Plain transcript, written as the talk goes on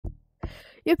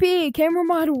Yippee, camera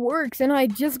mod works, and I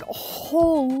just,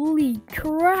 holy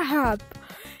crap.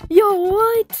 Yo,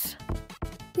 what?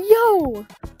 Yo,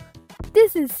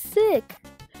 this is sick.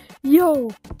 Yo,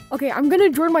 okay, I'm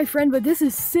gonna join my friend, but this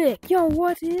is sick. Yo,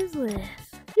 what is this?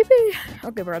 Yippee.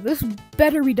 Okay, bro, this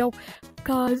better be dope,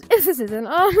 cause if this isn't,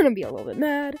 I'm gonna be a little bit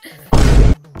mad.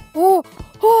 Oh,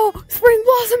 spring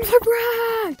blossoms are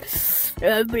back!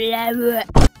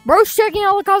 Bro's checking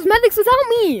out the cosmetics without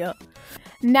me!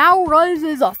 Now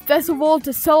rises a festival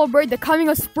to celebrate the coming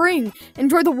of spring.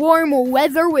 Enjoy the warm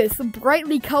weather with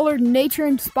brightly colored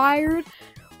nature-inspired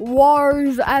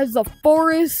wars as the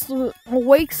forest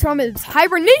awakes from its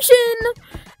hibernation.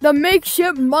 The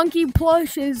makeshift monkey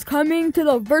plush is coming to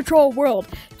the virtual world.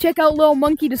 Check out little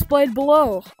monkey displayed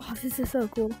below. Oh, this is so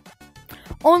cool.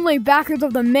 Only backers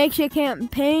of the makeshift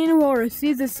campaign will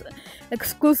receive this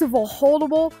exclusive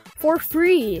holdable for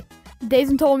free.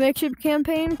 Days until makeshift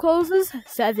campaign closes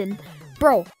 7.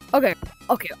 Bro, okay.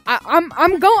 I'm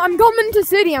coming to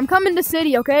city. I'm coming to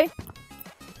city, okay?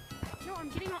 No, I'm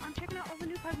checking out all the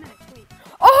new cosmetics. Wait.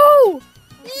 Oh!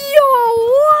 Yo,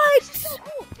 what? So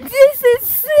cool. This is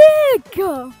sick!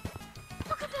 Look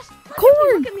at this.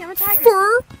 Corn! Look at me, I'm a tiger.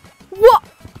 Fur? What?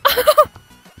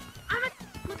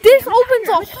 This opens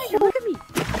a whole. Look at me.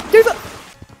 There's a.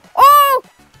 Oh!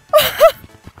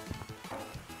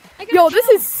 Yo, this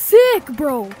is sick,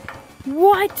 bro.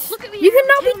 What? Look at me. You can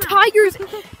now be tigers.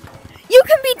 You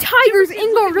can be tigers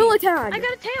in Gorilla Tag. I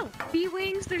got a tail. Bee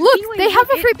wings. There's Look, bee wings. they have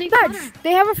a free badge.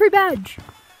 They have a free badge.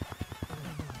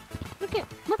 Look at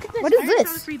this. What is I already this?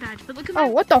 found a free badge, but look at my. Oh,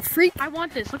 what the freak? I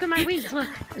want this. Look at my wings. Look.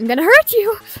 I'm gonna hurt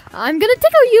you. I'm gonna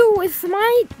tickle you with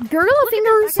my gorilla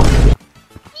fingers.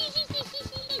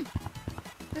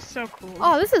 This is so cool.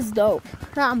 Oh, this is dope.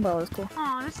 That umbrella is cool.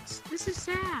 Aw, this is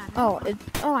sad. Oh,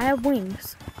 I have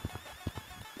wings.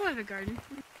 I have a garden.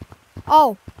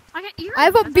 Oh, I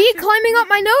have a bee climbing up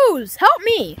my nose. Help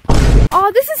me.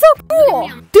 Oh, this is so cool.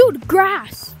 Dude,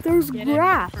 grass. There's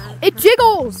grass. It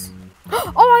jiggles.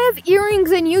 Oh, I have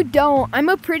earrings and you don't. I'm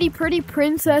a pretty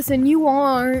princess and you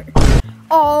aren't.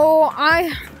 Oh,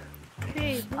 I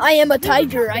am a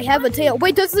tiger. I have a tail.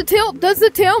 Wait, does the tail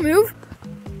move?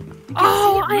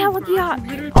 Oh, I have a yacht.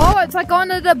 Oh, it's like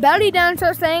one of the belly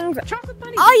dancer things.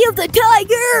 I am the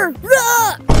tiger.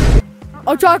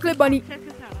 Oh, chocolate bunny. Check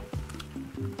this out.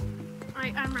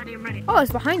 I'm ready. Oh,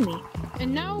 it's behind me.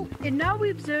 And now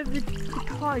we observe the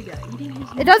tiger eating his.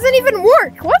 It doesn't even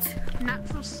work. What?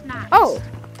 Natural snacks. Oh,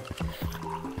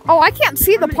 I can't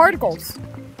see the particles.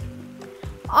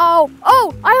 Oh,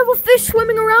 I have a fish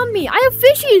swimming around me. I have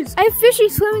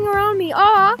fishies swimming around me.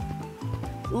 Ah.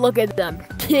 Look at them.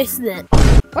 Kiss them.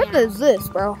 What is this,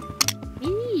 bro?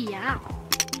 Yeah.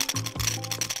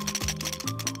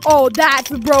 Oh, that's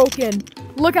broken.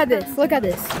 Look at this. I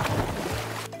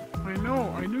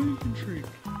know you can trick.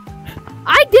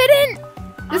 I didn't.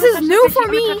 This is new for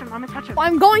me. I'm gonna touch him.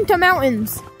 I'm going to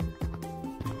mountains.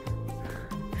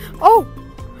 Oh,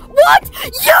 what?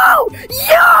 Yo!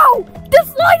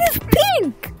 This light is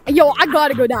pink. Yo, I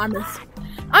gotta go down this.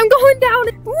 I'm going down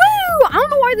it. Woo! I don't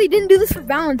know why they didn't do this for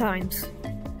Valentine's.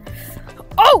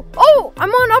 Oh! I'm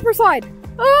on upper side.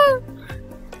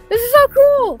 This is so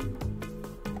cool.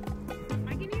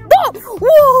 I can hear. Whoa!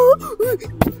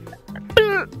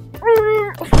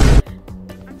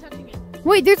 I'm touching it.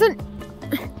 Wait, there's an.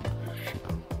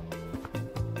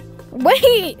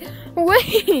 Wait! No,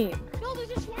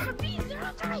 there's a swarm of bees. They're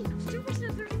outside.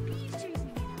 Supersiv, there's bees chasing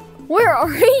me. Where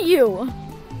are you?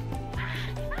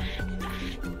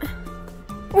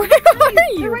 Where are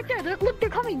They're you? right there. Look, they're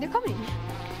coming.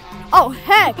 Oh,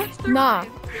 heck. Nah.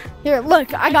 Here,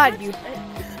 look, I got you.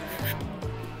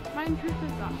 My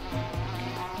intrusive got.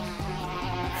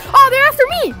 Oh, they're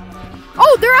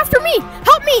after me.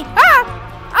 Help me. Ah,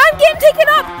 I'm getting taken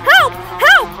up.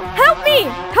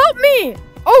 Help me.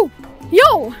 Oh,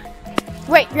 yo.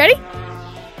 Wait, ready?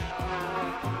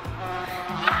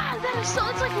 Ah, that is so.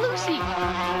 It's like Lucy.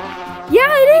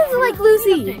 Yeah, it is like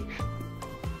Lucy.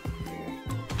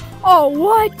 Oh,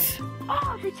 what?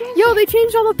 Oh, they changed. Yo, they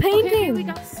changed all the paintings. Okay, we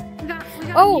got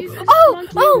Oh,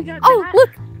 look.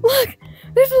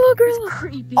 There's a little girl.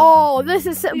 Creepy. Oh, this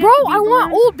is bro. I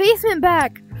want old basement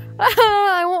back.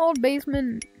 I want old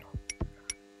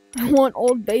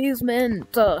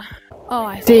basement. Oh,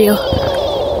 I see you.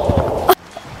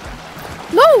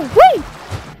 No, wait.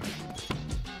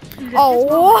 Oh,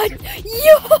 what?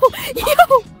 Yo.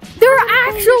 There are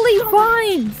actually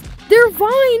vines. They're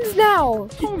vines now.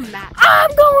 Oh, Matt. I'm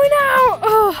going out.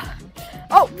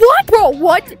 Oh, what, bro?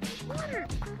 What? Water.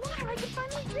 I can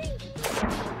finally drink.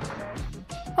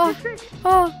 I'm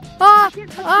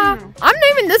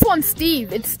naming this one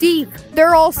Steve. It's Steve.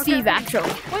 They're all Steve,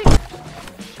 actually.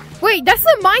 Wait, that's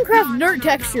the Minecraft dirt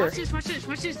texture.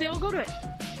 Watch this. They all go to it.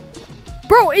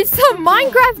 Bro, it's the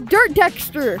Minecraft dirt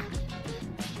texture.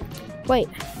 Wait.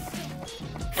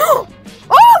 Oh!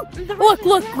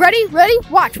 Look. Ready?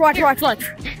 Watch. Watch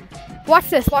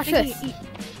this. Watch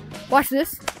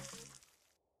this.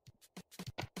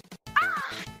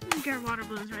 I'm getting water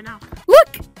balloons right now.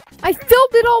 Look! I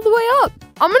filled it all the way up.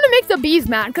 I'm gonna make the bees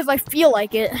mad because I feel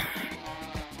like it.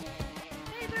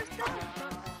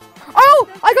 Oh!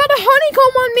 I got a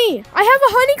honeycomb on me! I have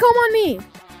a honeycomb on me!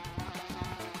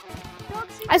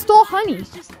 I stole honey.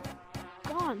 It's just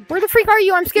gone. Where the freak are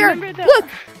you? I'm scared. Look!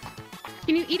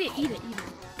 Can you eat it?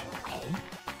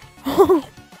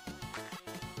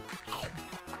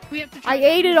 We have to I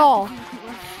ate it all.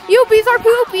 You bees are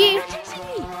poopy!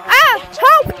 Ah!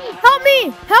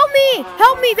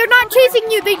 Help me! They're not chasing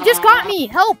you. They just got me.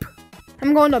 Help!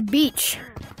 I'm going to the beach.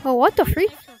 Oh, what the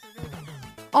freak?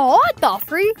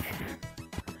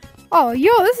 Oh,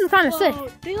 yo, this is kind of sick.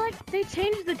 They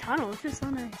changed the tunnel. It's just so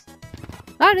nice.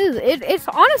 That is, it's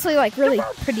honestly like really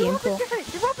pretty and cool.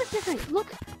 The rope is different.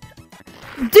 Look.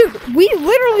 Dude, we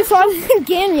literally saw this in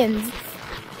canyons.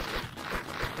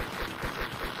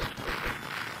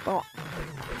 Oh.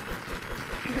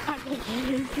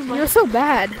 You're so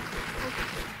bad.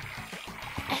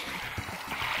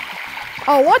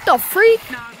 Oh, what the freak?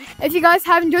 If you guys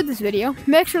have enjoyed this video,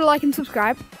 make sure to like and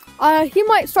subscribe. He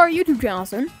might start a YouTube channel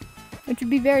soon, which would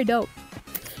be very dope.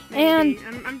 Maybe. And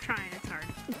I'm trying. It's hard.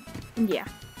 Yeah.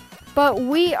 But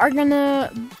we are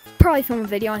gonna probably film a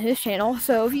video on his channel,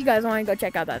 so if you guys want to go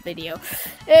check out that video,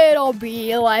 it'll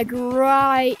be like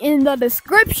right in the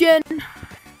description,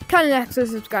 kind of next to the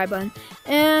subscribe button.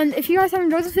 And if you guys have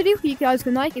enjoyed this video, you guys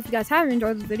can like. If you guys haven't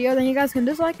enjoyed this video, then you guys can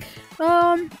dislike.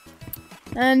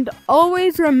 And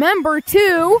always remember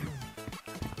to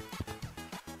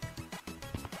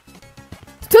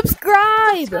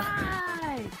subscribe.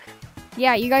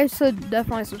 Yeah, you guys should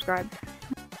definitely subscribe.